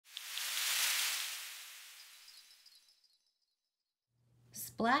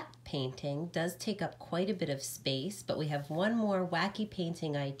splat painting does take up quite a bit of space, but we have one more wacky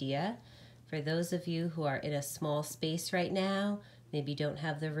painting idea. For those of you who are in a small space right now, maybe don't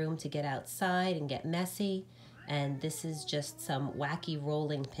have the room to get outside and get messy, and this is just some wacky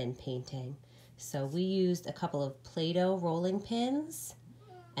rolling pin painting. So we used a couple of Play-Doh rolling pins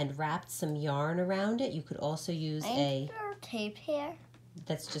and wrapped some yarn around it. You could also use tape here.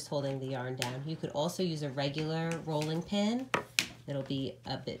 That's just holding the yarn down. You could also use a regular rolling pin. It'll be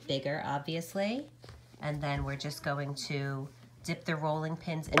a bit bigger, obviously. And then we're just going to dip the rolling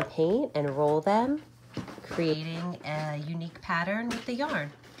pins in paint and roll them, creating a unique pattern with the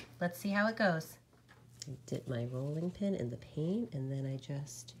yarn. Let's see how it goes. I dip my rolling pin in the paint, and then I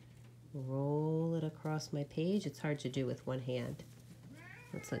just roll it across my page. It's hard to do with one hand.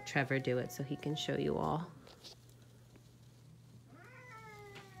 Let's let Trevor do it so he can show you all.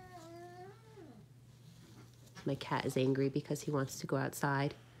 My cat is angry because he wants to go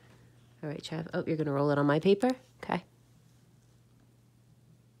outside. All right, Trev. Oh, you're gonna roll it on my paper? Okay.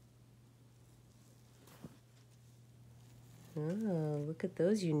 Oh, look at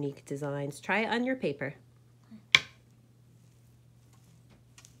those unique designs. Try it on your paper.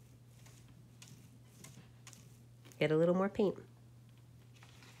 Get a little more paint.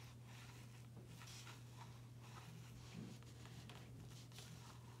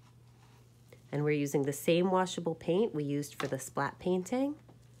 And we're using the same washable paint we used for the splat painting.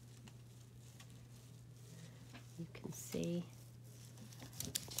 You can see.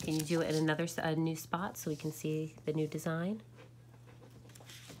 Can you do it in a new spot so we can see the new design?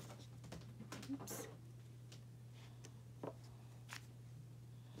 Oops.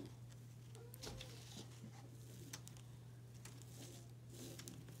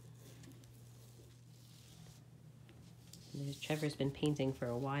 Trevor's been painting for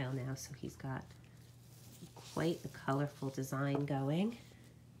a while now, so he's got quite a colorful design going.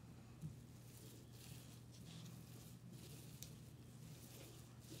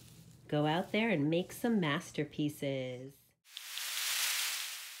 Go out there and make some masterpieces.